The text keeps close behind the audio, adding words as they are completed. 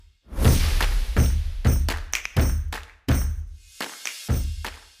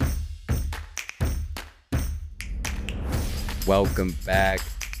Welcome back.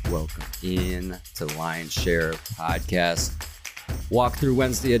 Welcome in to Lions Share Podcast. Walkthrough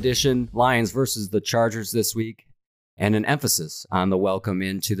Wednesday edition, Lions versus the Chargers this week, and an emphasis on the welcome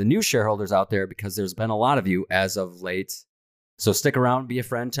in to the new shareholders out there because there's been a lot of you as of late. So stick around, be a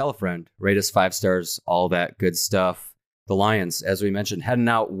friend, tell a friend, rate us 5 stars, all that good stuff. The Lions, as we mentioned, heading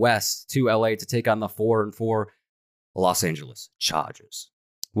out west to LA to take on the 4-4 Los Angeles Chargers.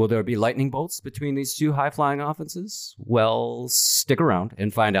 Will there be lightning bolts between these two high-flying offenses? Well, stick around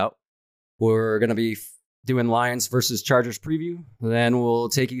and find out. We're going to be doing Lions versus Chargers preview. Then we'll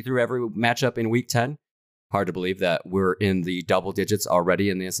take you through every matchup in Week 10. Hard to believe that we're in the double digits already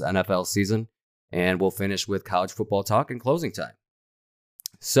in this NFL season. And we'll finish with college football talk and closing time.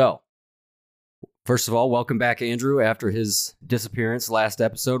 So, first of all, welcome back, Andrew, after his disappearance last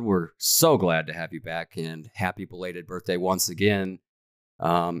episode. We're so glad to have you back, and happy belated birthday once again.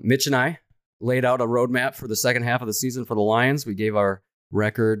 Mitch and I laid out a roadmap for the second half of the season for the Lions. We gave our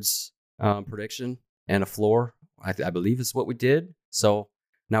records prediction and a floor, I believe is what we did. So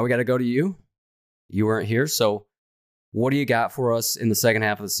now we got to go to you. You weren't here. So what do you got for us in the second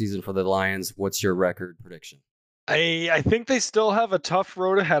half of the season for the Lions? What's your record prediction? I think they still have a tough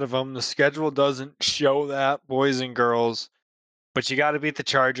road ahead of them. The schedule doesn't show that, boys and girls. But you got to beat the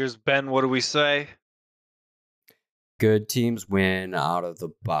Chargers. Ben, what do we say? Good teams win out of the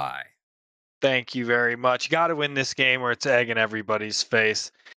bye. Thank you very much. You got to win this game or it's egg in everybody's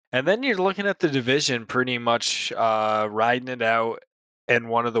face. And then you're looking at the division pretty much riding it out in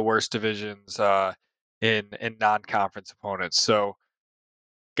one of the worst divisions in non-conference opponents. So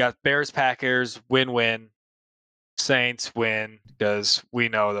got Bears, Packers, win-win. Saints win because we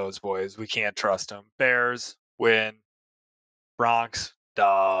know those boys. We can't trust them. Bears win. Bronx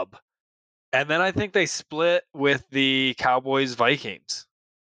dub. And then I think they split with the Cowboys Vikings.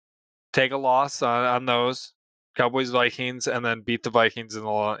 Take a loss on those Cowboys Vikings and then beat the Vikings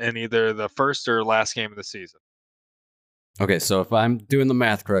in either the first or last game of the season. Okay, so if I'm doing the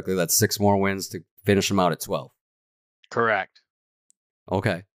math correctly, that's 6 more wins to finish them out at 12. Correct.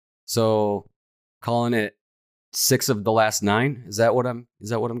 Okay, so calling it 6 of the last 9. Is that what I'm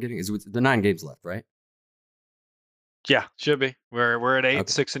getting? Is it the 9 games left, right? Yeah, should be. We're at 8, Okay.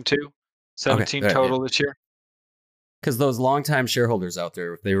 6-2, 17 total this year. Because those longtime shareholders out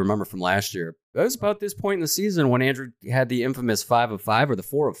there, if they remember from last year, it was about this point in the season when Andrew had the infamous 5 of 5 or the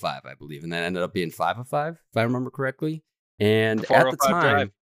 4 of 5, I believe, and that ended up being 5 of 5, if I remember correctly. And at the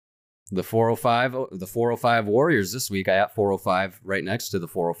time, the 405 Warriors this week, I got 405 right next to the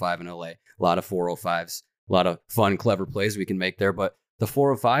 405 in LA. A lot of 405s, a lot of fun, clever plays we can make there. But the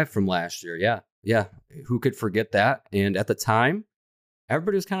 405 from last year, yeah, who could forget that? And at the time,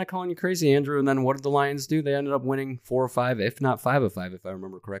 everybody was kind of calling you crazy, Andrew. And then what did the Lions do? They ended up winning 4 of 5, if not 5 of 5, if I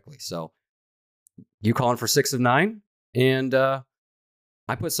remember correctly. So you calling for 6 of 9, and I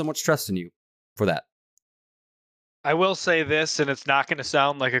put so much trust in you for that. I will say this, and it's not going to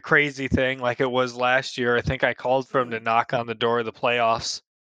sound like a crazy thing like it was last year. I think I called for him to knock on the door of the playoffs,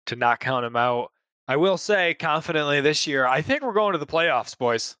 to not count him out. I will say confidently this year, I think we're going to the playoffs,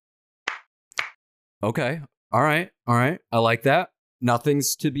 boys. Okay. All right. I like that.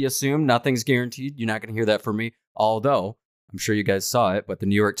 Nothing's to be assumed. Nothing's guaranteed. You're not going to hear that from me. Although, I'm sure you guys saw it, but the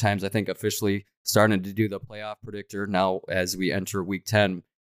New York Times, I think, officially started to do the playoff predictor now as we enter Week 10.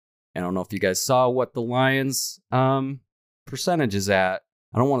 I don't know if you guys saw what the Lions percentage is at.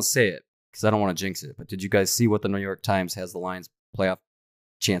 I don't want to say it because I don't want to jinx it, but did you guys see what the New York Times has the Lions playoff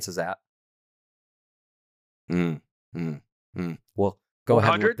chances at? Well, go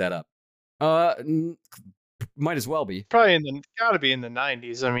ahead and look that up. Might as well be. Probably got to be in the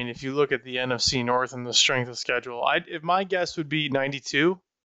 90s. I mean, if you look at the NFC North and the strength of schedule, if my guess would be 92.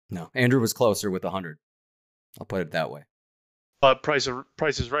 No, Andrew was closer with 100. I'll put it that way. But Price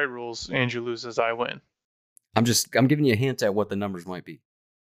is Right rules. Andrew loses, I win. I'm giving you a hint at what the numbers might be.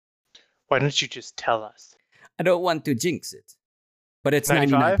 Why don't you just tell us? I don't want to jinx it, but it's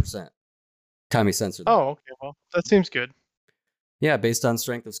 95? 99%. Tommy censored that. Oh, okay. Well, that seems good. Yeah, based on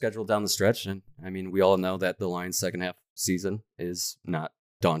strength of schedule down the stretch. And I mean, we all know that the Lions' second half season is not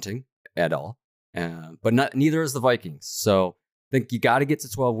daunting at all. But neither is the Vikings. So I think you got to get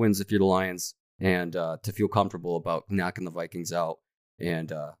to 12 wins if you're the Lions and to feel comfortable about knocking the Vikings out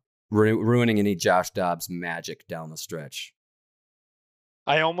and ruining any Josh Dobbs magic down the stretch.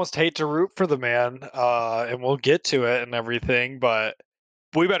 I almost hate to root for the man, and we'll get to it and everything, but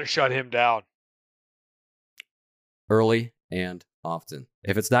we better shut him down. Early and often.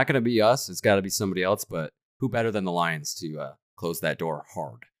 If it's not going to be us, it's got to be somebody else, but who better than the Lions to close that door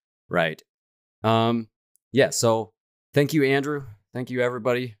hard, right? Yeah, so thank you, Andrew. Thank you,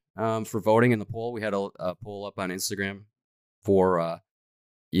 everybody, for voting in the poll. We had a poll up on Instagram for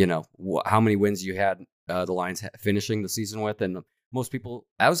how many wins you had the Lions finishing the season with, and most people,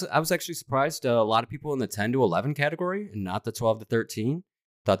 I was actually surprised. A lot of people in the 10 to 11 category, and not the 12 to 13.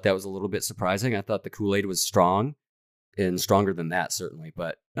 Thought that was a little bit surprising. I thought the Kool-Aid was strong and stronger than that, certainly.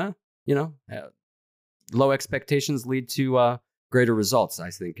 But low expectations lead to greater results,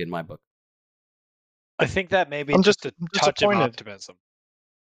 I think, in my book. I think that maybe I'm just a I'm touch of disappointed. optimism.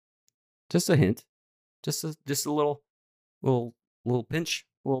 Just a hint, just a little pinch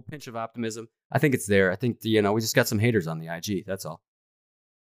of optimism. I think it's there. I think we just got some haters on the IG. That's all.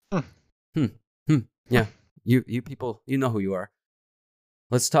 Yeah, you people, you know who you are.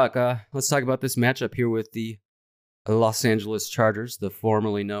 Let's talk about this matchup here with the Los Angeles Chargers, the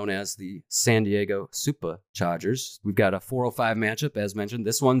formerly known as the San Diego Superchargers. We've got a 4:05 matchup, as mentioned.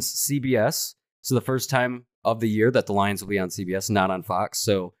 This one's CBS. So the first time of the year that the Lions will be on CBS, not on Fox.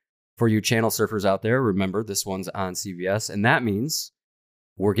 So for you channel surfers out there, remember this one's on CBS. And that means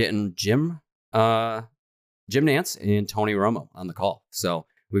we're getting Jim Nance and Tony Romo on the call. So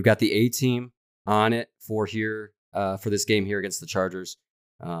we've got the A team on it for this game here against the Chargers.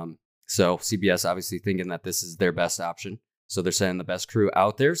 So CBS obviously thinking that this is their best option. So they're sending the best crew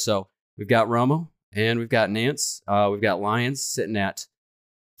out there. So we've got Romo and we've got Nance. We've got Lions sitting at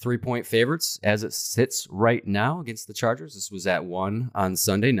 3-point favorites as it sits right now against the Chargers. This was at 1 on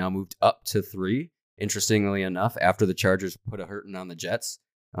Sunday, now moved up to 3. Interestingly enough, after the Chargers put a hurting on the Jets,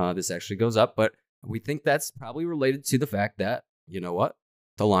 this actually goes up. But we think that's probably related to the fact that,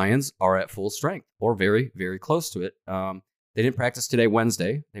 the Lions are at full strength or very, very close to it. They didn't practice today,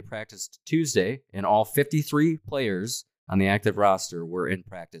 Wednesday. They practiced Tuesday, and all 53 players on the active roster were in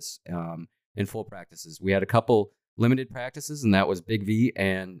practice, in full practices. We had a couple limited practices, and that was Big V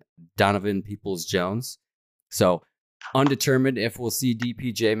and Donovan Peoples-Jones. So undetermined if we'll see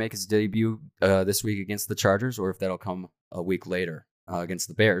DPJ make his debut this week against the Chargers or if that'll come a week later against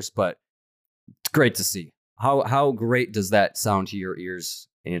the Bears. But it's great to see. How great does that sound to your ears,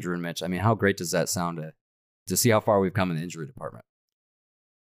 Andrew and Mitch? I mean, how great does that sound to see how far we've come in the injury department?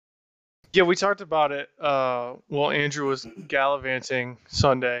 Yeah, we talked about it while Andrew was gallivanting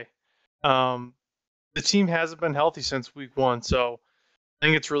Sunday. The team hasn't been healthy since week 1, so I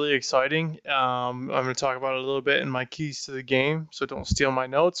think it's really exciting. I'm going to talk about it a little bit in my keys to the game, so don't steal my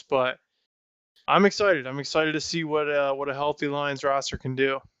notes. But I'm excited. I'm excited to see what a healthy Lions roster can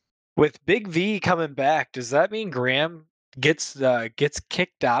do. With Big V coming back, does that mean Graham gets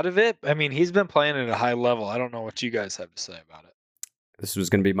kicked out of it? I mean, he's been playing at a high level. I don't know what you guys have to say about it. This was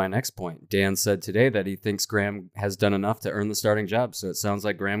going to be my next point. Dan said today that he thinks Graham has done enough to earn the starting job. So it sounds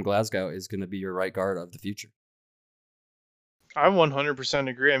like Graham Glasgow is going to be your right guard of the future. I 100%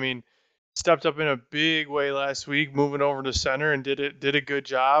 agree. I mean, stepped up in a big way last week, moving over to center and did a good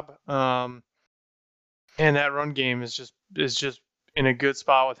job. And that run game is just in a good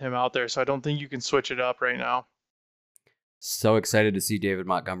spot with him out there. So I don't think you can switch it up right now. So excited to see David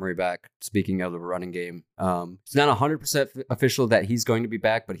Montgomery back. Speaking of the running game, it's not 100% official that he's going to be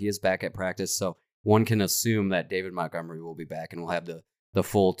back, but he is back at practice. So one can assume that David Montgomery will be back, and we'll have the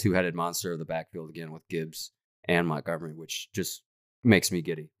full two-headed monster of the backfield again with Gibbs and Montgomery, which just makes me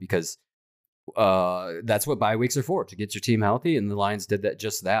giddy because that's what bye weeks are for, to get your team healthy, and the Lions did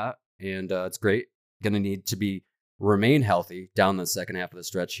just that, and it's great. Going to need to remain healthy down the second half of the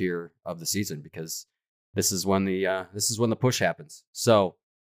stretch here of the season because this is when the push happens. So,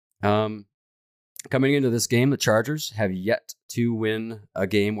 coming into this game, the Chargers have yet to win a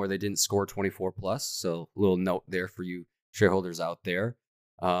game where they didn't score 24 plus. So, a little note there for you shareholders out there.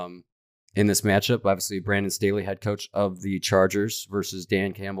 In this matchup, obviously Brandon Staley, head coach of the Chargers, versus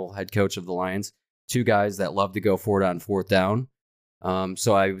Dan Campbell, head coach of the Lions. Two guys that love to go for it on fourth down.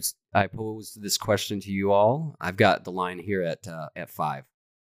 So I posed this question to you all. I've got the line here at 5.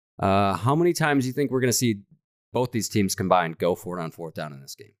 How many times do you think we're going to see both these teams combined go for it on fourth down in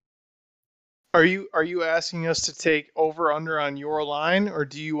this game? Are you asking us to take over under on your line, or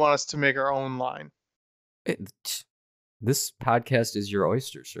do you want us to make our own line? This podcast is your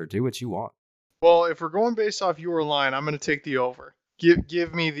oyster, sir. Do what you want. Well, if we're going based off your line, I'm going to take the over.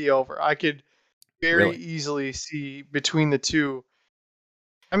 Give me the over. I could very easily see between the two.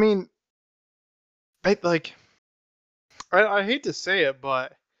 I mean, I hate to say it,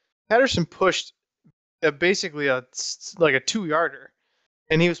 but Patterson pushed basically a 2-yarder,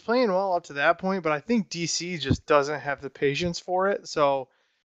 and he was playing well up to that point. But I think DC just doesn't have the patience for it. So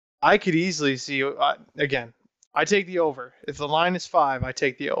I could easily see again. I take the over. If the line is 5, I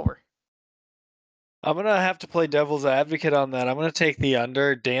take the over. I'm going to have to play devil's advocate on that. I'm going to take the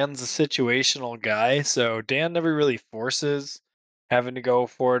under. Dan's a situational guy, so Dan never really forces having to go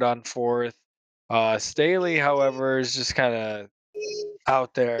for it on fourth. Staley, however, is just kind of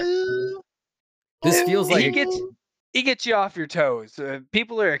out there. This feels like He gets you off your toes.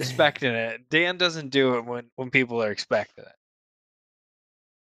 People are expecting it. Dan doesn't do it when people are expecting it.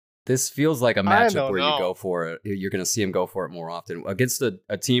 This feels like a I matchup don't where you know. go for it. You're going to see him go for it more often against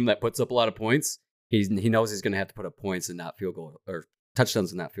a team that puts up a lot of points. He knows he's going to have to put up points and not field goal or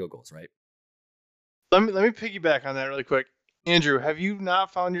touchdowns and not field goals, right? Let me piggyback on that really quick. Andrew, have you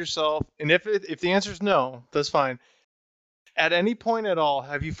not found yourself, and if the answer is no, that's fine. At any point at all,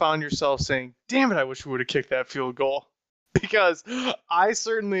 have you found yourself saying, damn it, I wish we would have kicked that field goal? Because I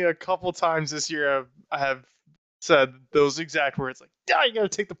certainly a couple times this year have said those exact words, like, yeah, you got to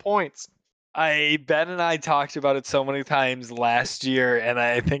take the points. Ben and I talked about it so many times last year, and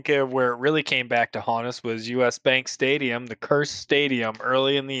I think where it really came back to haunt us was US Bank Stadium, the cursed stadium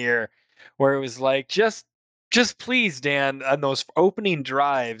early in the year, where it was like, just please, Dan, on those opening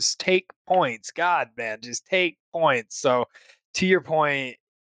drives, take points. God, man, just take points. So to your point,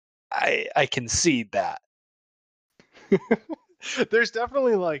 I concede that. There's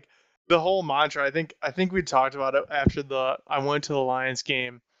definitely like the whole mantra. I think we talked about it after I went to the Lions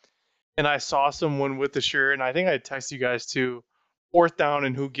game and I saw someone with the shirt, and I think I texted you guys too. Fourth down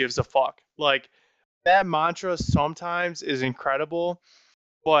and who gives a fuck? Like that mantra sometimes is incredible,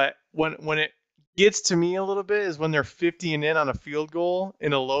 but when it gets to me a little bit is when they're 50 and in on a field goal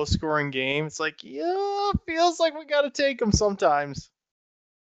in a low scoring game. It's like, yeah, feels like we got to take them sometimes.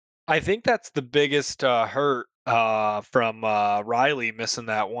 I think that's the biggest hurt from Riley missing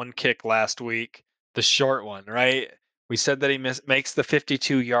that one kick last week, the short one, right? We said that he makes the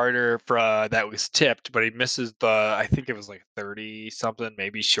 52-yarder that was tipped, but he misses I think it was like 30 something,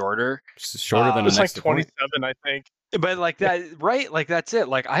 maybe shorter. Shorter than It's an like extra point. 27, I think. But like that, right? Like that's it.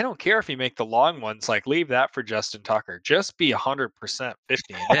 Like I don't care if you make the long ones. Like leave that for Justin Tucker. Just be 100%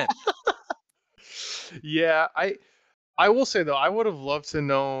 50 and in. Yeah, I will say though, I would have loved to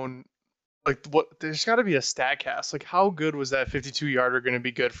known like what there's got to be a stat cast. Like how good was that 52-yarder going to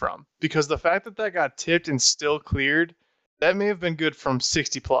be good from? Because the fact that got tipped and still cleared, that may have been good from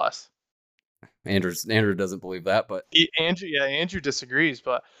 60 plus. Andrew doesn't believe that, but Andrew disagrees,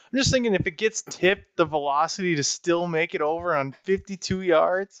 but I'm just thinking if it gets tipped, the velocity to still make it over on 52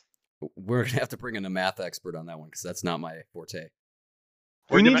 yards. we're gonna have to bring in a math expert on that one because that's not my forte.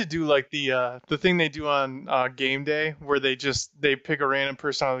 We need to do like the thing they do on game day where they pick a random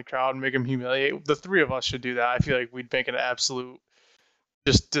person out of the crowd and make them humiliate. The three of us should do that. I feel like we'd make an absolute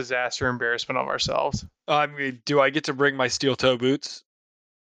just disaster embarrassment of ourselves. I mean, do I get to bring my steel toe boots?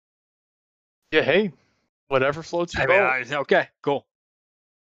 Yeah, hey, whatever floats your boat. Okay, cool.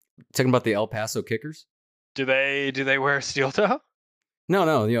 Talking about the El Paso Kickers? Do they wear steel toe?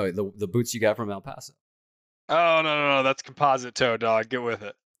 No, you know the boots you got from El Paso. Oh no, that's composite toe, dog. Get with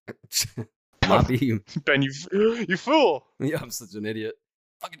it. Not be Ben, you fool. Yeah, I'm such an idiot.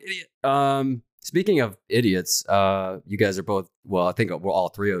 Fucking idiot. Speaking of idiots, you guys are both, well, I think we're all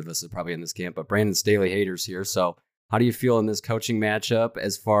three of us are probably in this camp, but Brandon Staley haters here. So how do you feel in this coaching matchup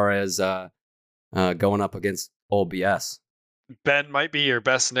as far as going up against old BS? Ben might be your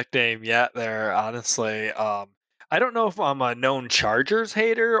best nickname yet there, honestly. I don't know if I'm a known Chargers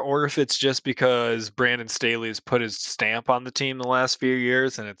hater or if it's just because Brandon Staley's put his stamp on the team the last few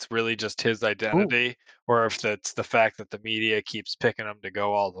years and it's really just his identity, or if it's the fact that the media keeps picking him to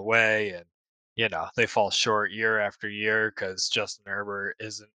go all the way and, they fall short year after year because Justin Herbert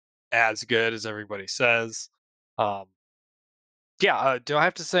isn't as good as everybody says. Do I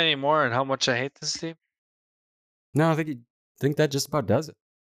have to say any more on how much I hate this team? No, I think that just about does it.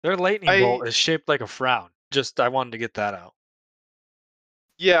 Their lightning bolt is shaped like a frown. I wanted to get that out.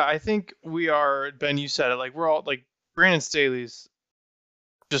 Yeah, I think we are. Ben, you said it. Like we're all like Brandon Staley's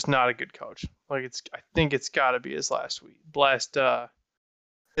just not a good coach. Like I think it's got to be his last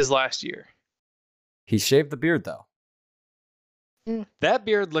year. He shaved the beard though. That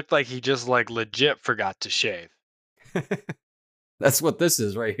beard looked like he just like legit forgot to shave. That's what this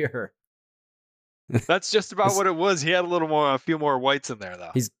is right here. That's just about what it was. He had a few more whites in there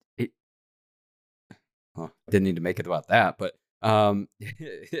though. Didn't need to make it about that, but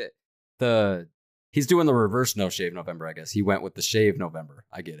he's doing the reverse no shave November, I guess. He went with the shave November.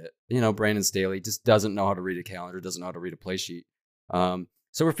 I get it. Brandon Staley just doesn't know how to read a calendar, doesn't know how to read a play sheet.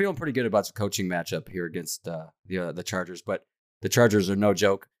 So we're feeling pretty good about the coaching matchup here against the Chargers, but the Chargers are no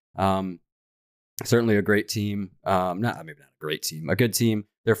joke. Certainly a great team. Maybe not a great team, a good team.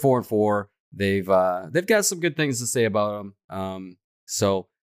 They're 4-4. They've got some good things to say about them.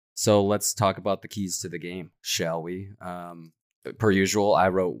 So let's talk about the keys to the game, shall we? Per usual, I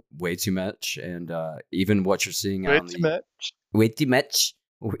wrote way too much, and even what you're seeing way too much.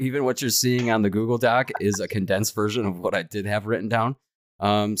 even what you're seeing on the Google Doc is a condensed version of what I did have written down.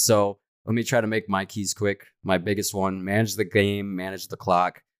 So let me try to make my keys quick. My biggest one: manage the game, manage the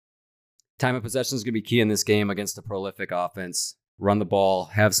clock. Time of possession is going to be key in this game against a prolific offense. Run the ball,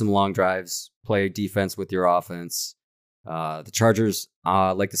 have some long drives, play defense with your offense. The Chargers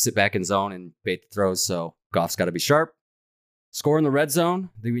like to sit back in zone and bait the throws, so Goff's got to be sharp. Score in the red zone.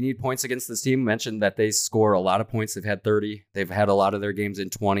 We need points against this team. Mentioned that they score a lot of points. They've had 30. They've had a lot of their games in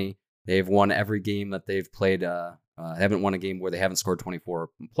 20. They've won every game that they've played. Haven't won a game where they haven't scored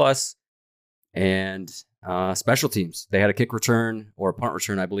 24 plus. And special teams. They had a kick return or a punt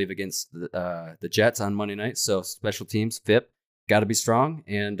return, I believe, against the Jets on Monday night. So special teams, FIP, got to be strong.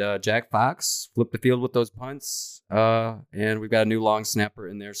 And Jack Fox flipped the field with those punts. And we've got a new long snapper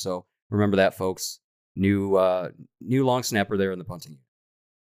in there. So remember that, folks. New long snapper there in the punting.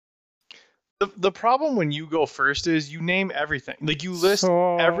 The problem when you go first is you name everything. Like you list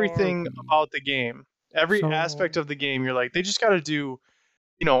everything about the game, every aspect of the game. You're like, they just got to do,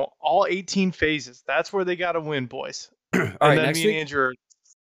 all 18 phases. That's where they got to win, boys. All right, next week, Andrew are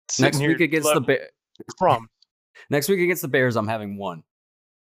next week against the Bears. Next week against the Bears, I'm having one.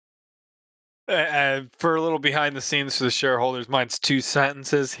 For a little behind the scenes for the shareholders, mine's 2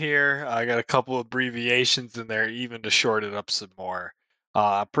 sentences here. I got a couple of abbreviations in there, even to short it up some more.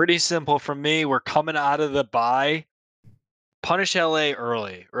 Pretty simple from me. We're coming out of the bye. Punish LA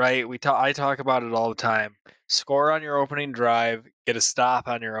early, right? I talk about it all the time. Score on your opening drive, get a stop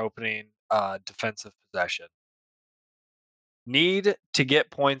on your opening defensive possession. Need to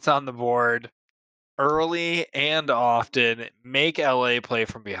get points on the board early and often. Make LA play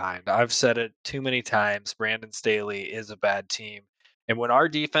from behind. I've said it too many times. Brandon Staley is a bad team. And when our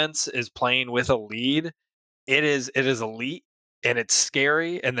defense is playing with a lead, it is elite and it's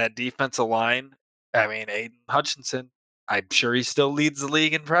scary. And that defensive line, I mean, Aiden Hutchinson, I'm sure he still leads the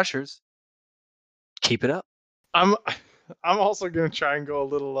league in pressures. Keep it up. I'm also going to try and go a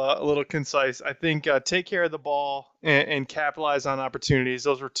little concise. I think take care of the ball and capitalize on opportunities.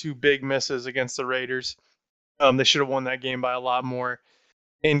 Those were 2 big misses against the Raiders. They should have won that game by a lot more.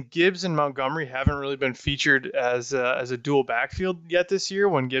 And Gibbs and Montgomery haven't really been featured as a dual backfield yet this year,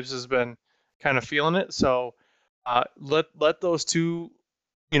 when Gibbs has been kind of feeling it. So let those 2,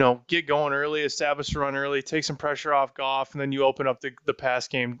 get going early, establish the run early, take some pressure off Goff, and then you open up the pass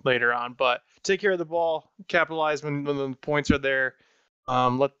game later on. But take care of the ball, capitalize when the points are there.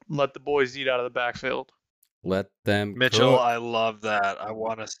 Let the boys eat out of the backfield. Let them Mitchell, cook. I love that. I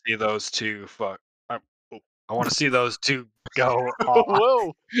want to see those 2 I want to see those 2 go off.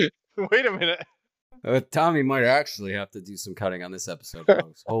 Whoa. Wait a minute. Tommy might actually have to do some cutting on this episode,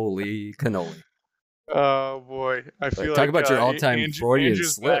 folks. Holy cannoli. Oh boy, I feel Talk about your all-time Freudian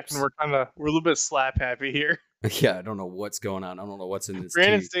Andrew's back, slips. and we're a little bit slap happy here. Yeah, I don't know what's going on. I don't know what's in this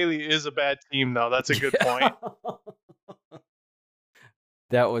Brandon tea. Staley is a bad team, though. That's a good point.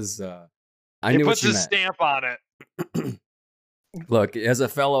 That was I He knew puts what you his meant. stamp on it. Look, as a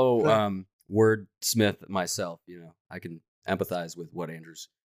fellow wordsmith myself, I can empathize with what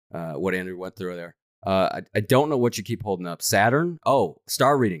Andrew went through there. I don't know what you keep holding up. Saturn? Oh,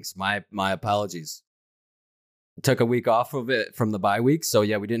 star readings. My apologies. Took a week off of it from the bye week, so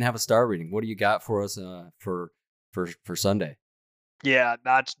yeah, we didn't have a star reading. What do you got for us for Sunday? Yeah,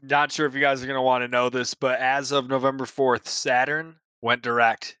 not sure if you guys are going to want to know this, but as of November 4th, Saturn went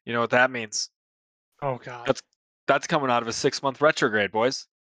direct. You know what that means? Oh God. That's coming out of a 6-month retrograde, boys.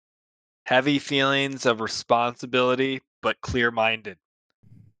 Heavy feelings of responsibility, but clear-minded.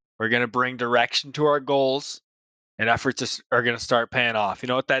 We're going to bring direction to our goals, and efforts are going to start paying off. You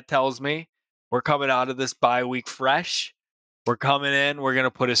know what that tells me? We're coming out of this bye week fresh. We're coming in. We're going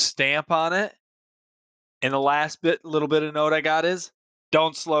to put a stamp on it. And the last little bit of note I got is,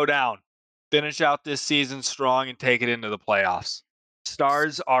 don't slow down. Finish out this season strong and take it into the playoffs.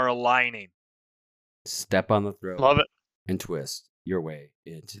 Stars are aligning. Step on the throat. Love it. And twist your way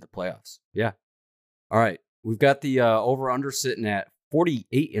into the playoffs. Yeah. All right. We've got the over-under sitting at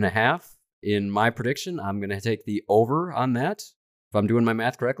 48.5 in my prediction. I'm going to take the over on that. If I'm doing my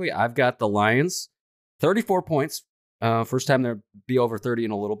math correctly, I've got the Lions 34 points. First time they'll be over 30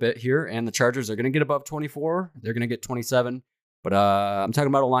 in a little bit here. And the Chargers are going to get above 24. They're going to get 27. But I'm talking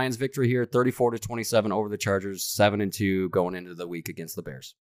about a Lions victory here, 34-27 over the Chargers, 7-2 going into the week against the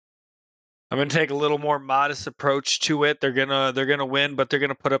Bears. I'm going to take a little more modest approach to it. They're gonna win, but they're going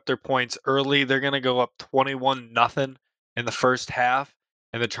to put up their points early. They're going to go up 21-0 in the first half,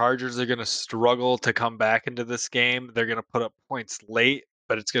 and the Chargers are going to struggle to come back into this game. They're going to put up points late,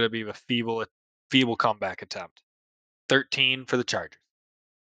 but it's going to be a feeble comeback attempt. 13 for the Chargers.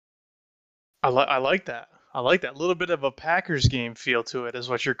 I like that. I like that. A little bit of a Packers game feel to it is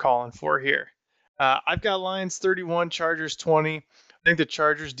what you're calling for here. I've got Lions 31, Chargers 20. I think the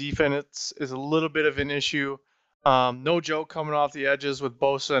Chargers defense is a little bit of an issue. No joke coming off the edges with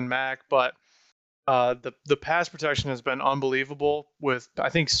Bosa and Mack, but the pass protection has been unbelievable. I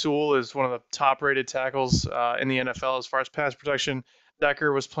think Sewell is one of the top rated tackles in the NFL as far as pass protection.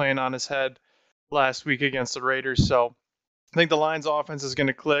 Decker was playing on his head last week against the Raiders, so I think the Lions offense is going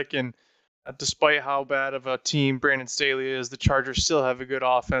to click, and despite how bad of a team Brandon Staley is, the Chargers still have a good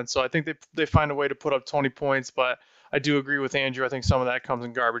offense. So I think they find a way to put up 20 points, but I do agree with Andrew. I think some of that comes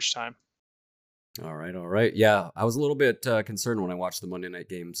in garbage time. All right. Yeah, I was a little bit concerned when I watched the Monday night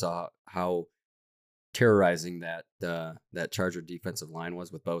game, saw how terrorizing that Charger defensive line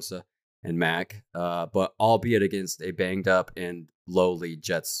was with Bosa and Mack, but albeit against a banged up and lowly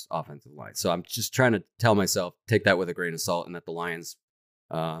Jets offensive line. So I'm just trying to tell myself, take that with a grain of salt, and that the Lions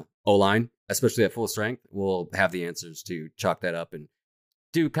O-line, especially at full strength, will have the answers to chalk that up and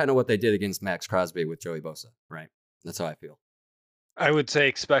do kind of what they did against Max Crosby with Joey Bosa, right? That's how I feel. I would say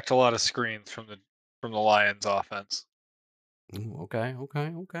expect a lot of screens from the Lions offense. Ooh, okay.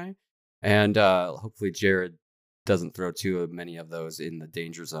 And hopefully Jared doesn't throw too many of those in the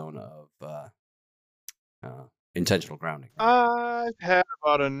danger zone of intentional grounding. I've had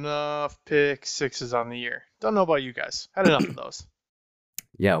about enough pick sixes on the year. Don't know about you guys. Had enough of those.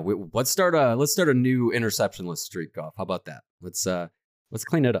 Yeah, let's start a new interceptionless streak off. How about that? Let's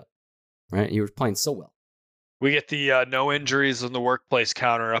clean it up. Right, you were playing so well. We get the no injuries in the workplace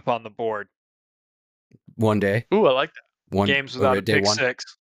counter up on the board. One day. Ooh, I like that. Games without a pick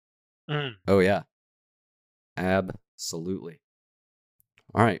six. Mm. Oh yeah, absolutely.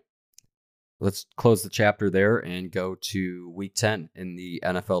 All right, let's close the chapter there and go to Week 10 in the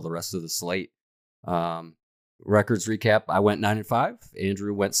NFL. The rest of the slate. Records recap: I went 9-5.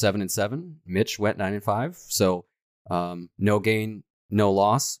 Andrew went 7-7. Mitch went 9-5. So no gain, no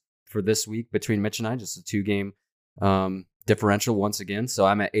loss for this week between Mitch and I. Just a 2-game differential once again. So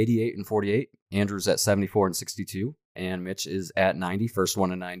I'm at 88-48. Andrew's at 74-62, and Mitch is at 90. First one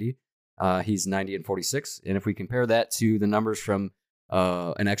to 90. He's 90-46. And if we compare that to the numbers from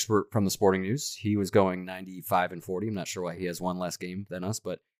an expert from the Sporting News, he was going 95-40. I'm not sure why he has one less game than us,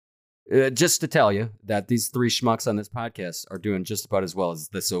 but just to tell you that these three schmucks on this podcast are doing just about as well as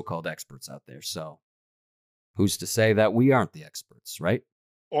the so-called experts out there. So who's to say that we aren't the experts, right?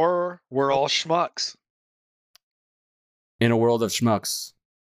 Or we're all schmucks. In a world of schmucks,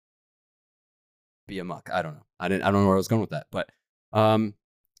 be a muck. I don't know. I don't know where I was going with that. But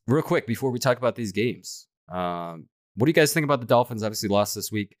real quick, before we talk about these games, what do you guys think about the Dolphins? Obviously lost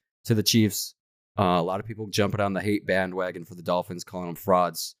this week to the Chiefs. A lot of people jumping on the hate bandwagon for the Dolphins, calling them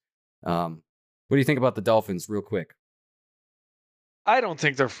frauds. What do you think about the Dolphins, real quick? I don't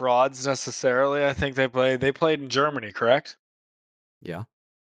think they're frauds necessarily. I think they played in Germany, correct? Yeah.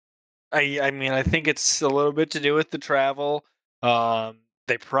 I mean, I think it's a little bit to do with the travel.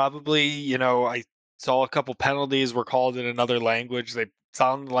 They probably, I saw a couple penalties were called in another language. They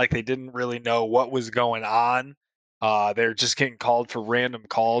sounded like they didn't really know what was going on. They're just getting called for random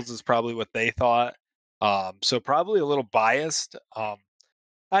calls is probably what they thought. So probably a little biased.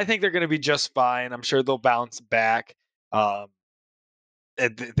 I think they're going to be just fine. I'm sure they'll bounce back.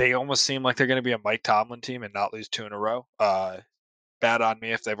 They almost seem like they're going to be a Mike Tomlin team and not lose 2 in a row. Bad on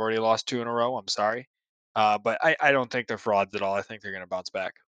me if they've already lost 2 in a row. I'm sorry. But I don't think they're frauds at all. I think they're going to bounce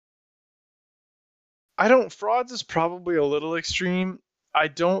back. Frauds is probably a little extreme. I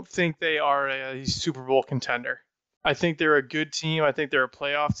don't think they are a Super Bowl contender. I think they're a good team. I think they're a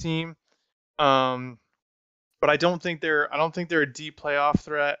playoff team. But I don't think they're a deep playoff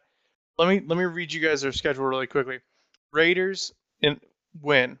threat. Let me read you guys their schedule really quickly. Raiders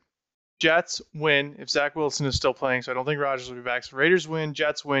win. Jets win if Zach Wilson is still playing, so I don't think Rodgers will be back. So Raiders win,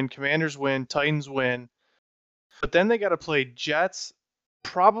 Jets win, Commanders win, Titans win. But then they got to play Jets,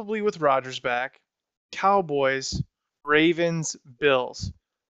 probably with Rodgers back, Cowboys, Ravens, Bills.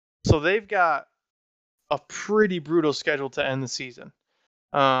 So they've got a pretty brutal schedule to end the season.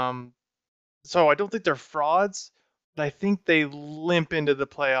 So I don't think they're frauds, but I think they limp into the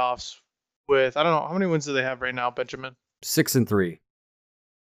playoffs with, I don't know, how many wins do they have right now, Benjamin? 6-3.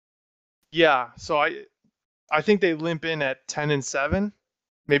 Yeah, so I think they limp in at 10-7,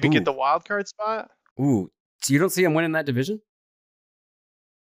 maybe get the wild card spot. Ooh, so you don't see them winning that division?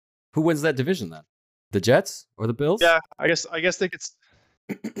 Who wins that division then? The Jets or the Bills? Yeah, I guess they could.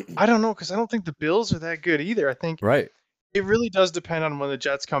 I don't know, because I don't think the Bills are that good either. I think it really does depend on when the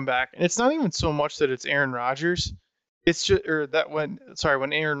Jets come back, and it's not even so much that it's Aaron Rodgers. It's just when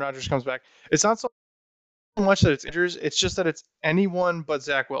Aaron Rodgers comes back, it's not so much that it's injuries. It's just that it's anyone but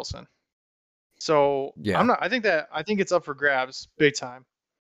Zach Wilson. So Yeah. I think it's up for grabs big time.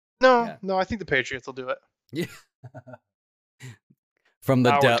 No, Yeah. no, I think the Patriots will do it. Yeah. From the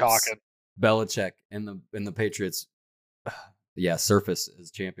Now we're depths, talking. Belichick and the Patriots, surface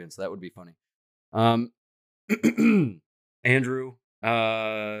as champions. That would be funny. Andrew,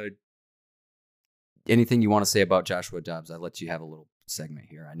 anything you want to say about Joshua Dobbs? I'll let you have a little segment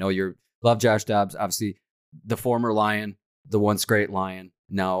here. I know you love Josh Dobbs, obviously the former Lion, the once great Lion,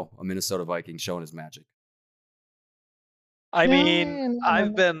 now a Minnesota Viking showing his magic. I mean,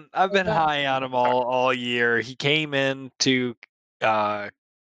 I've been high on him all year. He came into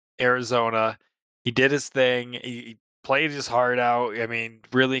Arizona. He did his thing. He played his heart out. I mean,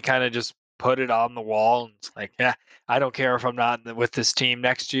 really kind of just put it on the wall. And it's like, yeah, I don't care if I'm not with this team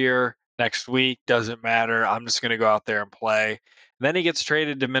next year, next week, doesn't matter. I'm just going to go out there and play. And then he gets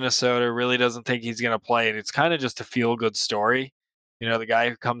traded to Minnesota, really doesn't think he's going to play. And it's kind of just a feel good story. You know, the guy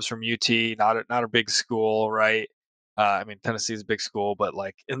who comes from UT, not a big school, right? I mean, Tennessee is a big school, but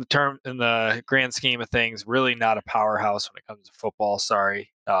like in the grand scheme of things, really not a powerhouse when it comes to football.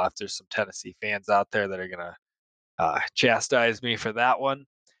 Sorry if there's some Tennessee fans out there that are gonna chastise me for that one.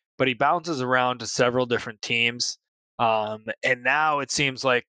 But he bounces around to several different teams, and now it seems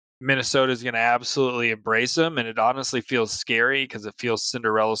like Minnesota is going to absolutely embrace him, and it honestly feels scary because it feels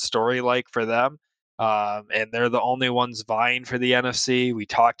Cinderella story like for them. And they're the only ones vying for the NFC. We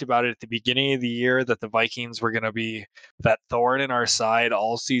talked about it at the beginning of the year that the Vikings were going to be that thorn in our side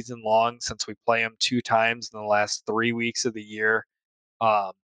all season long since we play them 2 times in the last 3 weeks of the year.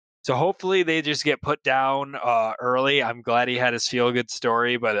 Um, so hopefully they just get put down early. I'm glad he had his feel good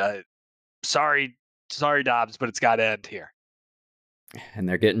story, but sorry, Dobbs, but it's got to end here. And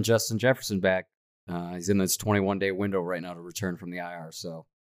they're getting Justin Jefferson back. He's in this 21-day window right now to return from the IR, so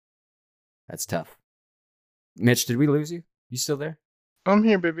that's tough. Mitch, did we lose you? You still there? I'm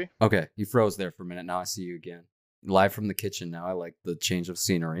here, baby. Okay, you froze there for a minute. Now I see you again. Live from the kitchen now. I like the change of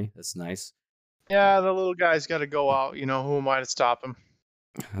scenery. That's nice. Yeah, the little guy's got to go out. You know, who am I to stop him?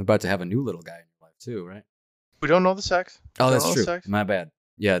 I'm about to have a new little guy in your life too, right? We don't know the sex. Oh, that's true. My bad.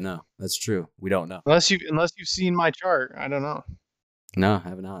 Yeah, no, that's true. We don't know. Unless you've seen my chart, I don't know. No,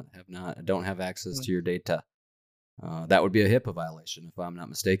 have not. I don't have access to your data. That would be a HIPAA violation if I'm not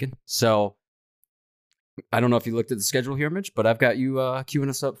mistaken. So I don't know if you looked at the schedule here, Mitch, but I've got you queuing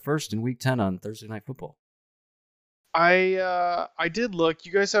us up first in Week 10 on Thursday Night Football. I did look.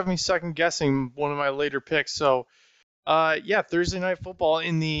 You guys have me second guessing one of my later picks. So, Thursday Night Football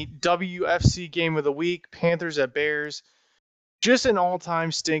in the WFC game of the week, Panthers at Bears. Just an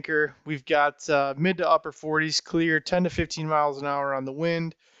all-time stinker. We've got mid to upper 40s clear, 10 to 15 miles an hour on the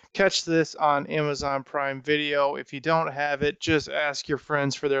wind. Catch this on Amazon Prime Video. If you don't have it, just ask your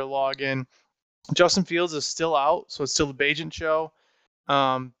friends for their login. Justin Fields is still out, so it's still the Bajent show.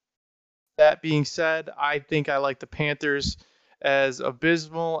 That being said, I think I like the Panthers. As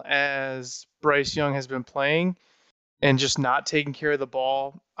abysmal as Bryce Young has been playing and just not taking care of the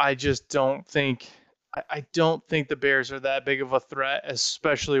ball, I don't think the Bears are that big of a threat,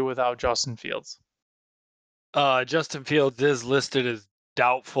 especially without Justin Fields. Justin Fields is listed as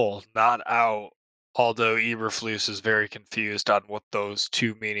doubtful, not out, although Eberflus is very confused on what those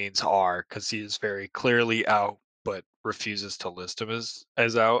two meanings are because he is very clearly out but refuses to list him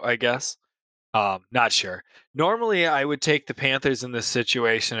as out, I guess. Not sure. Normally, I would take the Panthers in this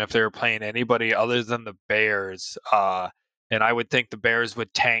situation if they were playing anybody other than the Bears. And I would think the Bears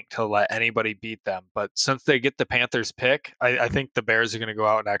would tank to let anybody beat them. But since they get the Panthers pick, I think the Bears are going to go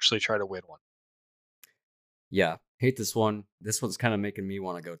out and actually try to win one. Yeah, hate this one. This one's kind of making me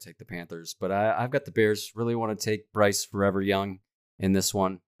want to go take the Panthers, but I've got the Bears. Really want to take Bryce Forever Young in this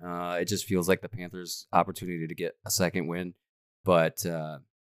one. It just feels like the Panthers' opportunity to get a second win, but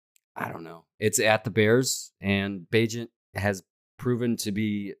I don't know. It's at the Bears, and Bajent has proven to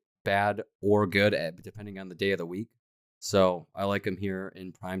be bad or good depending on the day of the week. So I like him here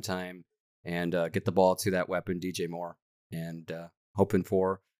in prime time and get the ball to that weapon, DJ Moore, and hoping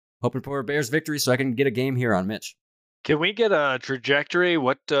for a Bears victory so I can get a game here on Mitch. Can we get a trajectory?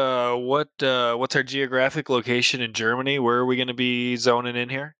 What's our geographic location in Germany? Where are we going to be zoning in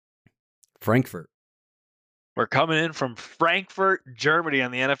here? Frankfurt. We're coming in from Frankfurt, Germany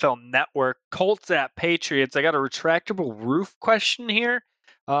on the NFL Network. Colts at Patriots. I got a retractable roof question here.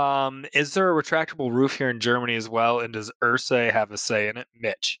 Is there a retractable roof here in Germany as well? And does Ursay have a say in it?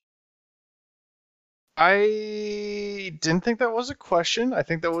 Mitch. I didn't think that was a question. I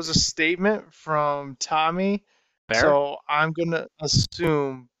think that was a statement from Tommy. Fair? So I'm going to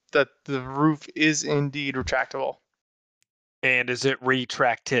assume that the roof is indeed retractable. And is it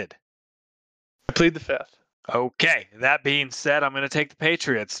retracted? I plead the fifth. Okay, that being said, I'm going to take the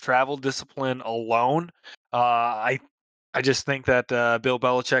Patriots. Travel discipline alone. I just think that Bill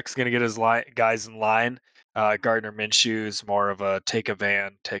Belichick's going to get his guys in line. Gardner Minshew's more of a take a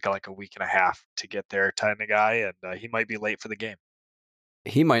van, take like a week and a half to get there kind of guy, and he might be late for the game.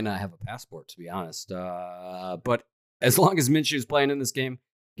 He might not have a passport, to be honest. But as long as Minshew's playing in this game,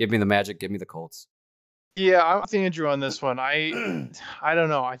 give me the Magic, give me the Colts. Yeah, I'm with Andrew on this one. I don't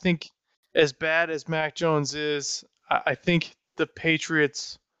know. I think as bad as Mac Jones is, I think the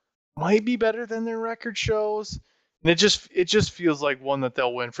Patriots might be better than their record shows. And it just feels like one that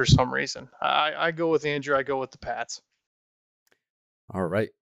they'll win for some reason. I go with Andrew. I go with the Pats. All right.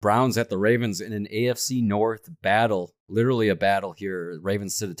 Browns at the Ravens in an AFC North battle. Literally a battle here.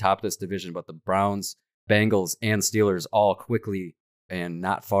 Ravens to the top of this division, but the Browns, Bengals, and Steelers all quickly and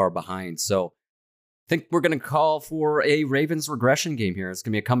not far behind. So I think we're going to call for a Ravens regression game here. It's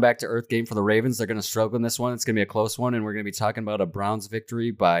going to be a comeback to earth game for the Ravens. They're going to struggle in this one. It's going to be a close one, and we're going to be talking about a Browns victory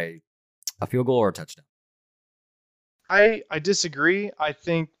by a field goal or a touchdown. I disagree. I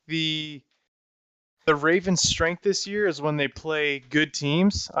think the Ravens' strength this year is when they play good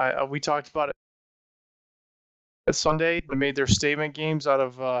teams. We talked about it Sunday. They made their statement games out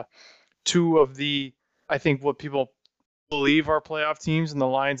of two of the, I think, what people believe are playoff teams, in the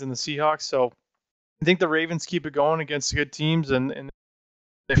Lions and the Seahawks. So I think the Ravens keep it going against good teams, and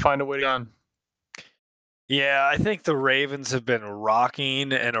they find a way to win. Yeah, I think the Ravens have been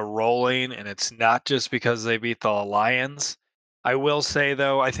rocking and a rolling, and it's not just because they beat the Lions. I will say,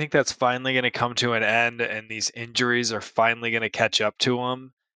 though, I think that's finally going to come to an end, and these injuries are finally going to catch up to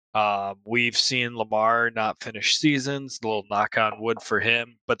them. We've seen Lamar not finish seasons, a little knock on wood for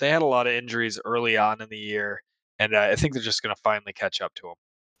him, but they had a lot of injuries early on in the year, and I think they're just going to finally catch up to them.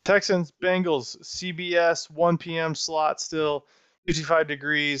 Texans, Bengals, CBS, 1 p.m. slot still, 55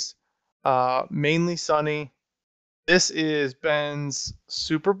 degrees, mainly sunny. This is Ben's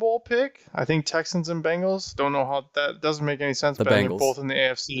Super Bowl pick. I think Texans and Bengals. Don't know how that doesn't make any sense. The Ben, Bengals. they're both in the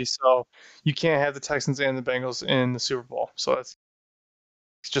AFC, so you can't have the Texans and the Bengals in the Super Bowl. So it's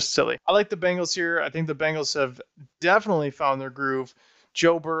just silly. I like the Bengals here. I think the Bengals have definitely found their groove.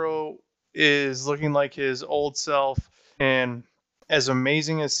 Joe Burrow is looking like his old self, and as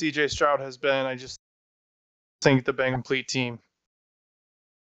amazing as CJ Stroud has been, I just think the Bengals complete team.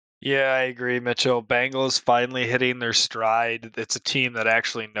 Yeah, I agree, Mitchell. Bengals finally hitting their stride. It's a team that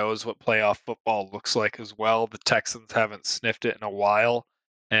actually knows what playoff football looks like as well. The Texans haven't sniffed it in a while.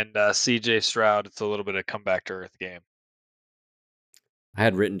 And CJ Stroud, it's a little bit of comeback to earth game. I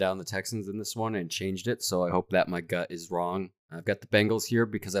had written down the Texans in this one and changed it, so I hope that my gut is wrong. I've got the Bengals here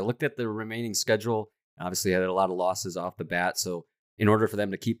because I looked at the remaining schedule. Obviously, had a lot of losses off the bat, so in order for them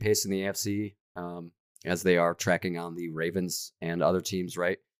to keep pace in the AFC, as they are tracking on the Ravens and other teams,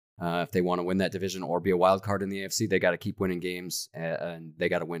 right? If they want to win that division or be a wild card in the AFC, they got to keep winning games, and they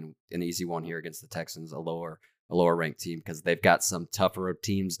got to win an easy one here against the Texans, a lower ranked team, because they've got some tougher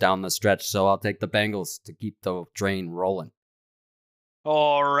teams down the stretch. So I'll take the Bengals to keep the train rolling.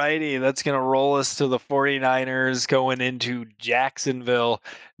 All righty, that's going to roll us to the 49ers going into Jacksonville.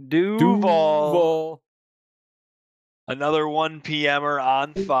 Duval. Another 1 p.m.er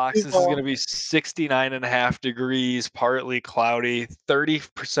on Fox. This is going to be 69.5 degrees, partly cloudy,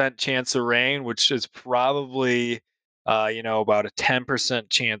 30% chance of rain, which is probably, about a 10%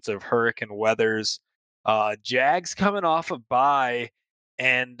 chance of hurricane weathers. Jags coming off a bye,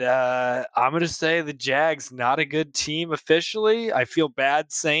 and I'm going to say the Jags, not a good team officially. I feel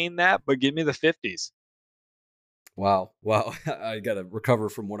bad saying that, but give me the 50s. Wow. I got to recover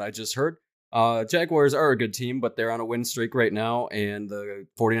from what I just heard. Jaguars are a good team, but they're on a win streak right now, and the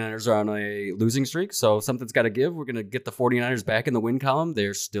 49ers are on a losing streak, so something's got to give. We're going to get the 49ers back in the win column.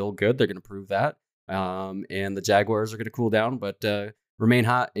 They're still good. They're going to prove that. And the Jaguars are going to cool down, but remain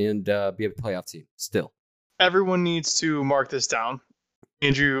hot and be a playoff team still. Everyone needs to mark this down.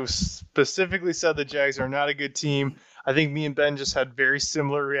 Andrew specifically said the Jags are not a good team. I think me and Ben just had very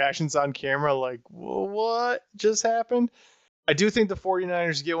similar reactions on camera, like, what just happened? I do think the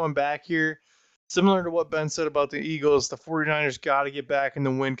 49ers get one back here. Similar to what Ben said about the Eagles, the 49ers got to get back in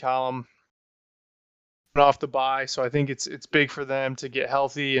the win column off the bye. So I think it's big for them to get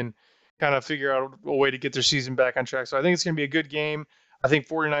healthy and kind of figure out a way to get their season back on track. So I think it's going to be a good game. I think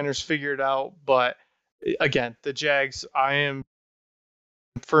 49ers figure it out. But again, the Jags, I am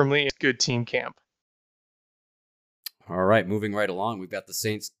firmly in good team camp. All right, moving right along. We've got the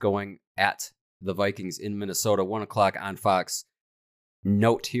Saints going at the Vikings in Minnesota, 1 o'clock on Fox.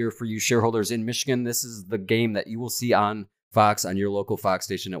 Note here for you shareholders in Michigan, this is the game that you will see on Fox, on your local Fox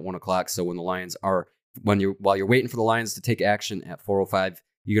station at 1 o'clock. So when the Lions are, while you're waiting for the Lions to take action at 4:05,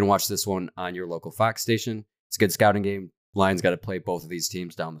 you can watch this one on your local Fox station. It's a good scouting game. Lions got to play both of these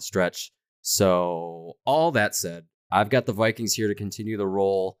teams down the stretch. So all that said, I've got the Vikings here to continue the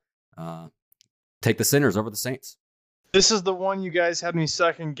roll. Take the Sinners over the Saints. This is the one you guys had me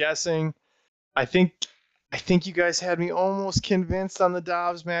second guessing. I think you guys had me almost convinced on the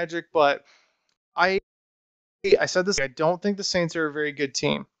Dobbs magic, but I said this. I don't think the Saints are a very good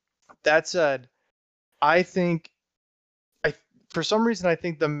team. That said, I think for some reason I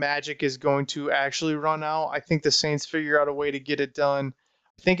think the magic is going to actually run out. I think the Saints figure out a way to get it done.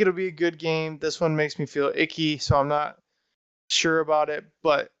 I think it'll be a good game. This one makes me feel icky, so I'm not sure about it,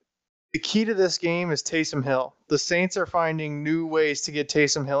 but the key to this game is Taysom Hill. The Saints are finding new ways to get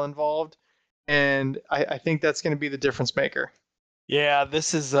Taysom Hill involved, and I think that's going to be the difference maker. Yeah,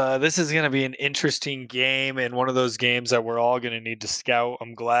 this is going to be an interesting game and one of those games that we're all going to need to scout.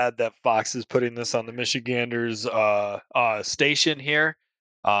 I'm glad that Fox is putting this on the Michiganders station here.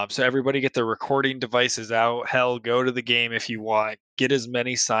 So everybody get their recording devices out. Hell, go to the game if you want. Get as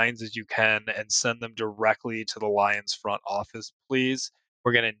many signs as you can and send them directly to the Lions front office, please.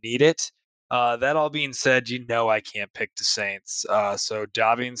 We're going to need it. That all being said, I can't pick the Saints. So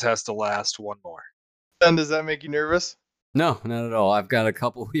Dobbins has to last one more. Ben, does that make you nervous? No, not at all. I've got a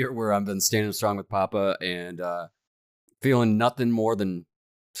couple here where I've been standing strong with Papa and feeling nothing more than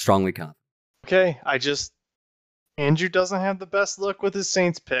strongly confident. Okay, Andrew doesn't have the best luck with his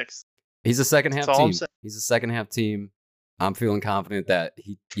Saints picks. He's a second half team. He's a second half team. I'm feeling confident that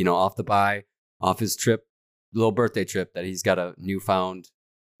he, off the bye, off his trip, little birthday trip, that he's got a newfound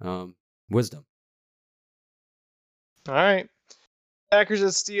wisdom. All right. Packers at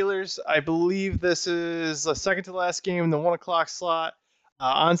Steelers. I believe this is the second to last game in the 1 o'clock slot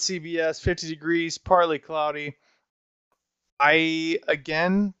on CBS. 50 degrees, partly cloudy. I,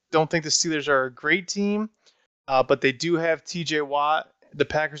 again, don't think the Steelers are a great team, but they do have TJ Watt. The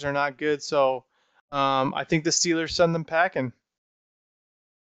Packers are not good, so I think the Steelers send them packing.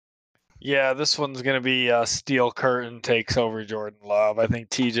 Yeah, this one's going to be Steel Curtain takes over Jordan Love. I think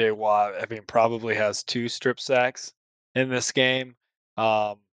TJ Watt, probably has 2 strip sacks in this game.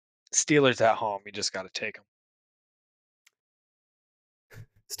 Steelers at home, you just got to take them.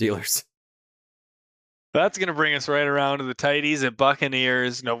 Steelers. That's going to bring us right around to the Tighties at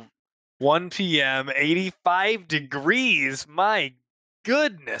Buccaneers. 1 p.m., 85 degrees. My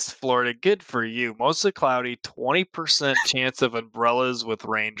goodness, Florida, good for you. Mostly cloudy, 20% chance of umbrellas with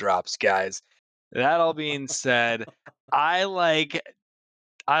raindrops, guys. That all being said, I like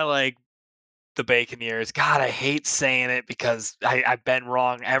the Baconeers. God, I hate saying it because I've been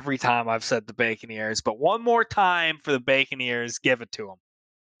wrong every time I've said the Baconeers. But one more time for the Baconeers, give it to them.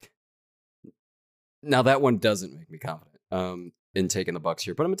 Now that one doesn't make me confident in taking the Bucs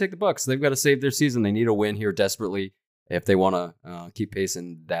here, but I'm gonna take the Bucs. They've got to save their season. They need a win here desperately if they want to keep pace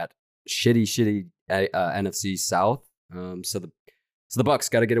in that shitty NFC South. So the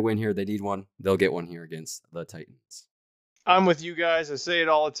Bucs got to get a win here. They need one. They'll get one here against the Titans. I'm with you guys. I say it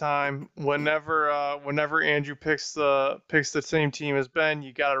all the time. Whenever Andrew picks the same team as Ben,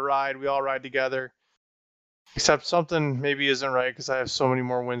 you got to ride. We all ride together. Except something maybe isn't right because I have so many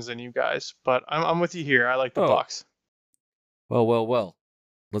more wins than you guys. But I'm with you here. I like the Bucs. Well.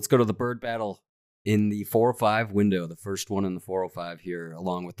 Let's go to the bird battle in the 405 window. The first one in the 405 here,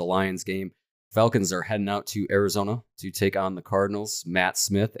 along with the Lions game. Falcons are heading out to Arizona to take on the Cardinals. Matt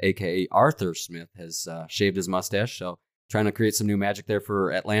Smith, a.k.a. Arthur Smith, has shaved his mustache, so trying to create some new magic there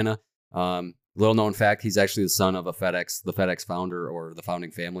for Atlanta. Little known fact, he's actually the son of the FedEx founder or the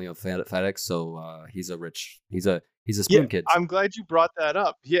founding family of FedEx. So he's a spoon kid. I'm glad you brought that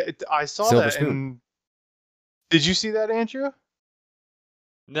up. Yeah, I saw Silver that. spoon. And did you see that, Andrew?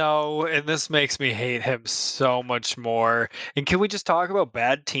 No, and this makes me hate him so much more. And can we just talk about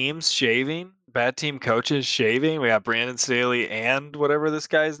bad teams shaving? Bad team coaches shaving? We got Brandon Staley and whatever this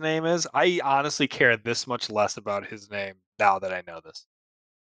guy's name is. I honestly care this much less about his name now that I know this.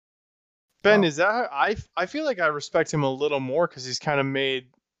 Ben, is that I feel like I respect him a little more because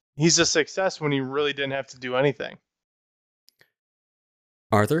he's a success when he really didn't have to do anything.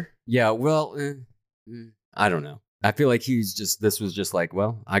 Arthur? Yeah, well, I don't know. I feel like this was just like,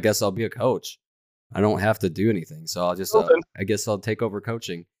 well, I guess I'll be a coach. I don't have to do anything. So I'll just, I guess I'll take over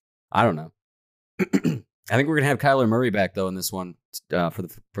coaching. I don't know. I think we're going to have Kyler Murray back though in this one for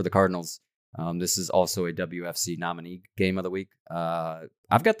the Cardinals. This is also a WFC nominee game of the week.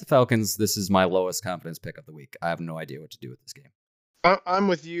 I've got the Falcons. This is my lowest confidence pick of the week. I have no idea what to do with this game. I'm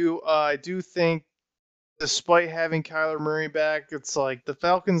with you. I do think despite having Kyler Murray back, it's like the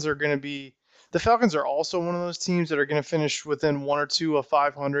Falcons are also one of those teams that are going to finish within 1 or 2 of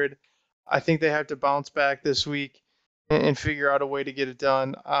 500. I think they have to bounce back this week and figure out a way to get it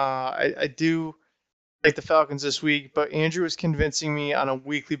done. I do like the Falcons this week, but Andrew is convincing me on a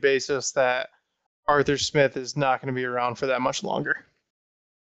weekly basis that Arthur Smith is not going to be around for that much longer.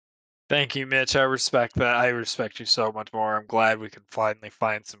 Thank you, Mitch. I respect that. I respect you so much more. I'm glad we can finally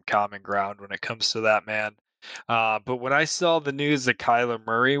find some common ground when it comes to that, man. But when I saw the news that Kyler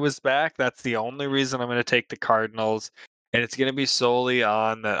Murray was back, that's the only reason I'm going to take the Cardinals. And it's going to be solely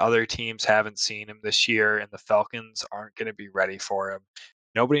on that other teams haven't seen him this year, and the Falcons aren't going to be ready for him.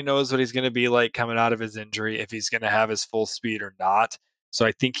 Nobody knows what he's going to be like coming out of his injury, if he's going to have his full speed or not. So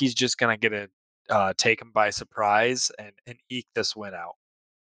I think he's just going to get take him by surprise and eke this win out.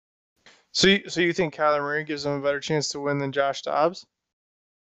 So you think Kyler Murray gives him a better chance to win than Josh Dobbs?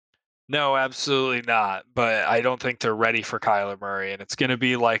 No, absolutely not. But I don't think they're ready for Kyler Murray, and it's going to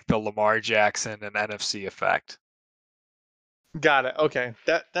be like the Lamar Jackson and NFC effect. Got it. Okay,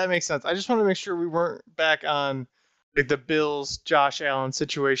 that makes sense. I just want to make sure we weren't back on like the Bills Josh Allen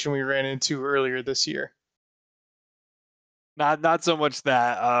situation we ran into earlier this year. Not so much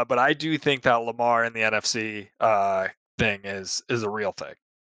that, but I do think that Lamar and the NFC thing is a real thing.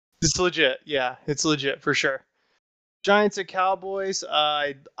 It's legit. Yeah, it's legit for sure. Giants and Cowboys.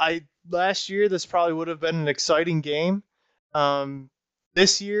 I last year this probably would have been an exciting game.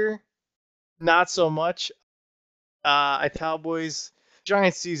 This year, not so much. Cowboys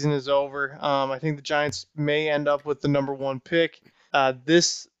Giants season is over. I think the Giants may end up with the number one pick.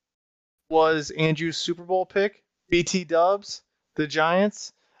 This was Andrew's Super Bowl pick. BT Dubs, the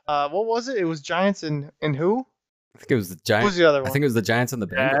Giants. What was it? It was Giants and who? I think it was the Giants. What was the other one? I think it was the Giants and the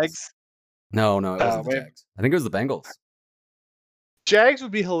Bengals. Jags? No, it wasn't the Jags. I think it was the Bengals. Jags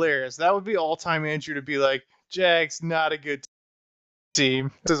would be hilarious. That would be all time Andrew to be like, Jags, not a good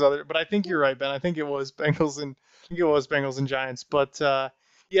team. But I think you're right, Ben. I think it was Bengals and Giants. But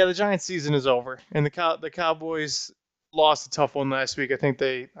yeah, the Giants season is over, and the Cowboys lost a tough one last week. I think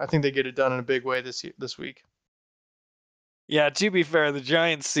they get it done in a big way this week. Yeah, to be fair, the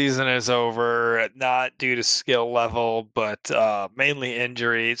Giants season is over, not due to skill level, but mainly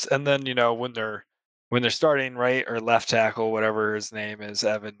injuries. And then, when they're starting right or left tackle, whatever his name is,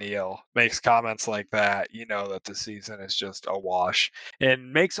 Evan Neal, makes comments like that, that the season is just a wash.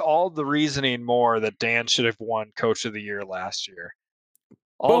 And makes all the reasoning more that Dan should have won Coach of the Year last year.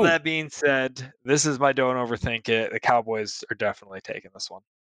 All Boom. that being said, this is my don't overthink it. The Cowboys are definitely taking this one.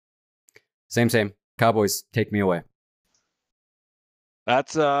 Same. Cowboys, take me away.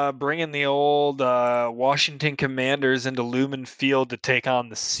 That's bringing the old Washington Commanders into Lumen Field to take on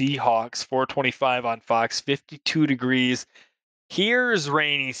the Seahawks. 4:25 on Fox, 52 degrees. Here's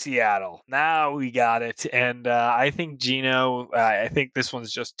rainy Seattle. Now we got it. And I think Gino, I think this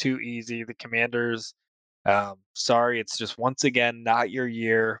one's just too easy. The Commanders, sorry, it's just once again not your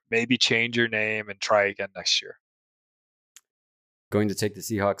year. Maybe change your name and try again next year. Going to take the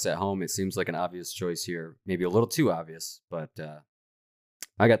Seahawks at home. It seems like an obvious choice here. Maybe a little too obvious, but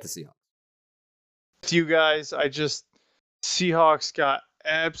I got the Seahawks. To you guys, Seahawks got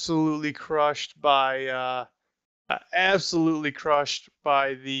absolutely crushed by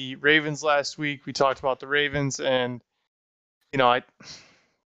the Ravens last week. We talked about the Ravens, and I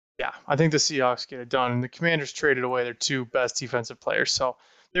think the Seahawks get it done. And the Commanders traded away their two best defensive players, so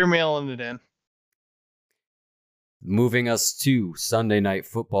they're mailing it in. Moving us to Sunday Night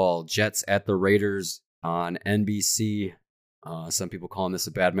Football, Jets at the Raiders on NBC. Some people calling this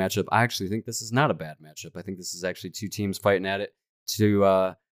a bad matchup. I actually think this is not a bad matchup. I think this is actually two teams fighting at it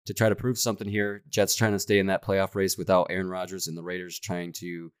to try to prove something here. Jets trying to stay in that playoff race without Aaron Rodgers, and the Raiders trying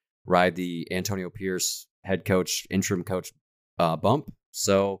to ride the Antonio Pierce head coach, interim coach bump.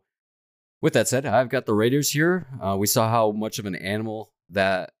 So with that said, I've got the Raiders here. We saw how much of an animal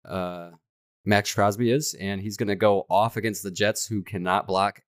that Max Crosby is, and he's going to go off against the Jets, who cannot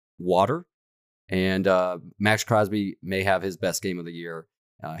block water. And Max Crosby may have his best game of the year.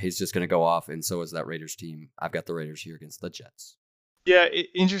 He's just going to go off, and so is that Raiders team. I've got the Raiders here against the Jets. Yeah,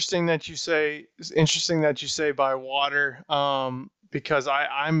 interesting that you say by water. Because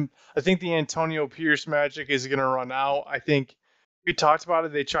I think the Antonio Pierce magic is going to run out. I think we talked about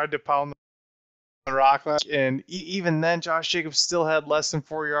it. They tried to pound the rock last, and even then, Josh Jacobs still had less than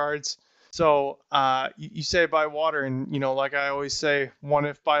 4 yards. So you say by water, and like I always say, 1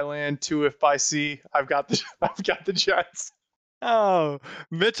 if by land, 2 if by sea. I've got the Jets. Oh,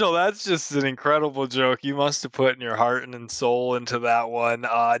 Mitchell, that's just an incredible joke. You must have put in your heart and soul into that one.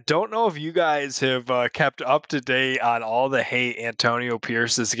 Don't know if you guys have kept up to date on all the hate Antonio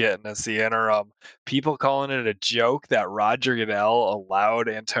Pierce is getting as the interim. People calling it a joke that Roger Goodell allowed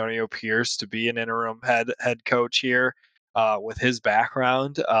Antonio Pierce to be an interim head coach here with his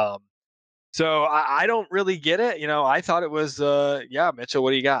background. So I don't really get it. I thought it was, Mitchell,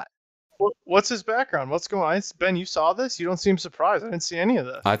 what do you got? What's his background? What's going on? Ben, you saw this? You don't seem surprised. I didn't see any of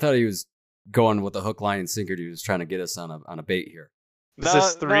this. I thought he was going with the hook, line, and sinker. He was trying to get us on a bait here. Is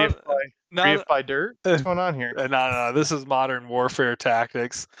this three if by dirt? What's going on here? No. This is modern warfare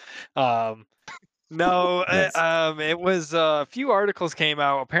tactics. No, Yes. it was a few articles came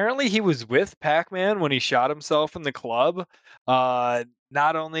out. Apparently, he was with Pac-Man when he shot himself in the club.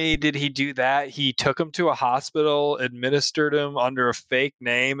 Not only did he do that, he took him to a hospital, administered him under a fake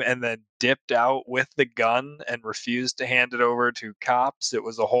name, and then dipped out with the gun and refused to hand it over to cops. It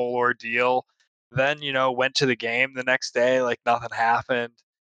was a whole ordeal. Then, went to the game the next day like nothing happened.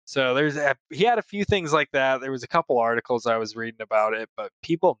 So he had a few things like that. There was a couple articles I was reading about it, but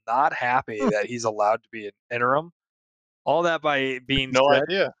people not happy that he's allowed to be an interim. All that by being No said,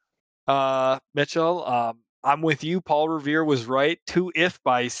 idea. Mitchell, I'm with you. Paul Revere was right. 2 if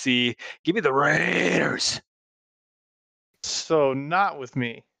by C. Give me the Raiders. So not with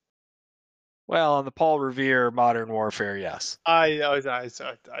me. Well, on the Paul Revere Modern Warfare, yes. I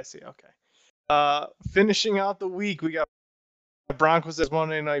see. Okay. Finishing out the week, we got Broncos as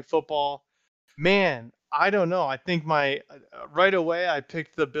Monday Night Football. Man, I don't know. I think right away I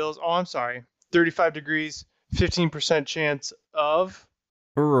picked the Bills. Oh, I'm sorry. 35 degrees, 15% chance of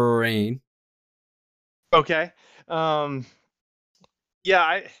rain. Okay. Yeah,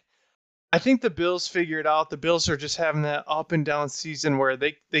 I think the Bills figure it out. The Bills are just having that up and down season where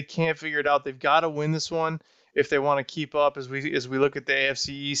they can't figure it out. They've got to win this one if they want to keep up as we look at the AFC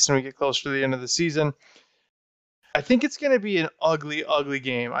East and we get closer to the end of the season. I think it's going to be an ugly, ugly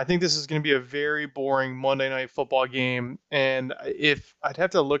game. I think this is going to be a very boring Monday Night Football game. And if I'd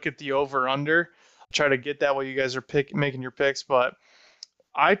have to look at the over/under, try to get that while you guys are making your picks, but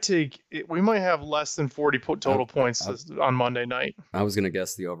we might have less than 40 total points on Monday night. I was going to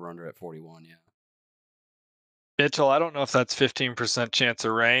guess the over/under at 41, yeah. Mitchell, I don't know if that's 15% chance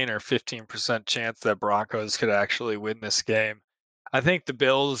of rain or 15% chance that Broncos could actually win this game. I think the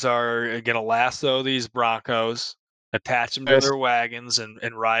Bills are going to lasso these Broncos, attach them to their wagons,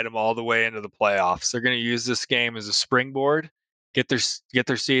 and ride them all the way into the playoffs. They're going to use this game as a springboard, get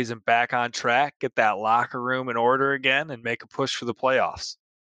their season back on track, get that locker room in order again, and make a push for the playoffs.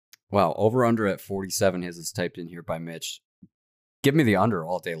 Wow, over/under at 47 is typed in here by Mitch. Give me the under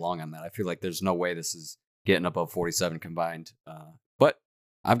all day long on that. I feel like there's no way this is getting above 47 combined. But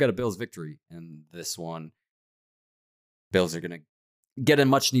I've got a Bills victory in this one. Bills are going to get a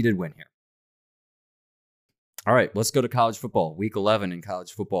much needed win here. All right, let's go to college football. Week 11 in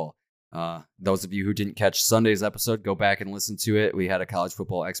college football. Those of you who didn't catch Sunday's episode, go back and listen to it. We had a college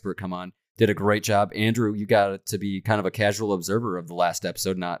football expert come on. Did a great job. Andrew, you got to be kind of a casual observer of the last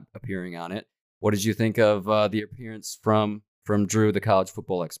episode, not appearing on it. What did you think of the appearance from Drew, the college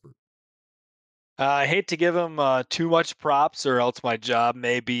football expert? I hate to give him too much props or else my job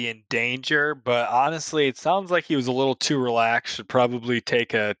may be in danger, but honestly, it sounds like he was a little too relaxed. Should probably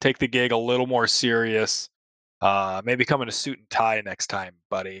take the gig a little more serious. Maybe come in a suit and tie next time,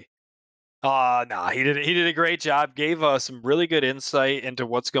 buddy. Nah, he did a great job. Gave us some really good insight into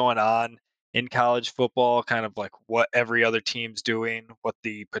what's going on in college football, kind of like what every other team's doing, what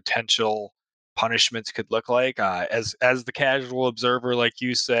the potential punishments could look like. As the casual observer, like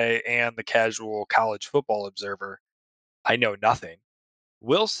you say, and the casual college football observer, I know nothing.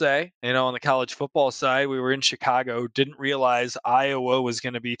 Will say, on the college football side, we were in Chicago, didn't realize Iowa was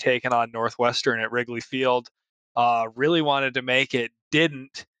going to be taking on Northwestern at Wrigley Field. Really wanted to make it,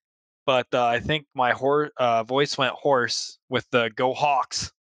 didn't. But I think my voice went hoarse with the "Go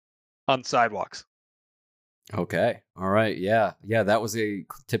Hawks" on sidewalks. Okay. All right. Yeah. That was a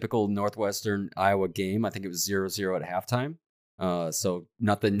typical Northwestern Iowa game. I think it was 0-0 at halftime. So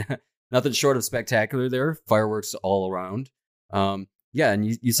nothing short of spectacular there. Fireworks all around. Yeah.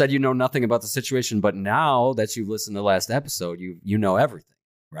 And you said you know nothing about the situation, but now that you've listened to the last episode, you know everything,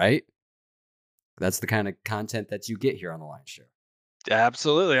 right? That's the kind of content that you get here on the Lions Share.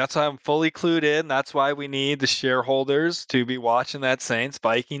 Absolutely. That's why I'm fully clued in. That's why we need the shareholders to be watching that Saints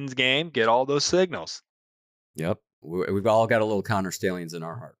Vikings game. Get all those signals. Yep. We've all got a little Connor Stalions in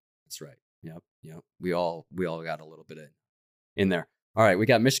our heart. That's right. Yep. We all got a little bit in there. All right. We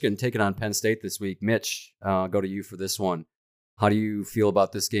got Michigan taking on Penn State this week. Mitch, go to you for this one. How do you feel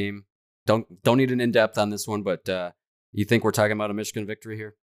about this game? Don't need an in-depth on this one, but you think we're talking about a Michigan victory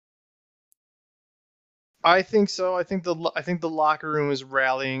here? I think so. I think the locker room is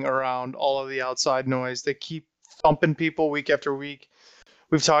rallying around all of the outside noise. They keep thumping people week after week.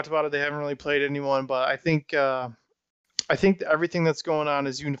 We've talked about it. They haven't really played anyone, but I think everything that's going on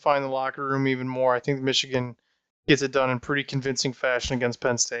is unifying the locker room even more. I think Michigan gets it done in pretty convincing fashion against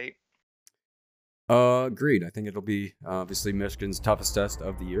Penn State. Agreed. I think it'll be obviously Michigan's toughest test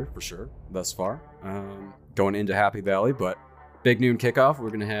of the year for sure thus far. Going into Happy Valley, but big noon kickoff. We're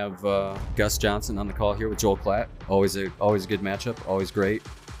gonna have Gus Johnson on the call here with Joel Klatt. Always a good matchup. Always great.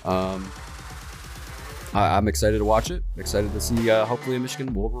 I'm excited to watch it. Excited to see hopefully a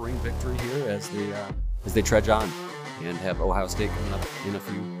Michigan Wolverine victory here as they trudge on and have Ohio State coming up in a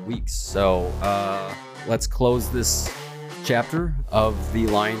few weeks. So let's close this chapter of the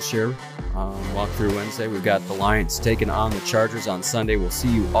Lions Share Walkthrough Wednesday. We've got the Lions taking on the Chargers on Sunday. We'll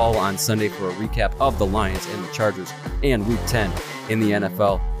see you all on Sunday for a recap of the Lions and the Chargers and Week 10 in the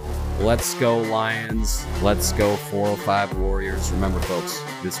NFL. Let's go Lions. Let's go 405 Warriors. Remember, folks,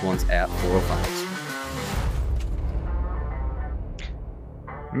 this one's at 405.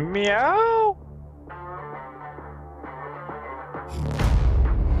 Meow.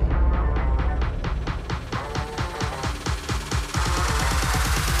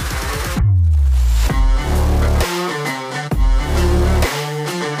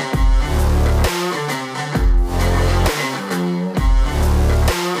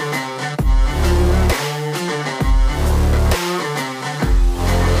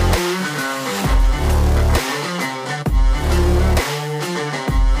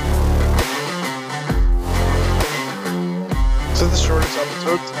 The shortest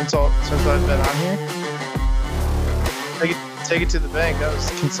episode since I've been on here. Take it to the bank. That was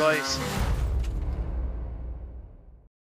concise.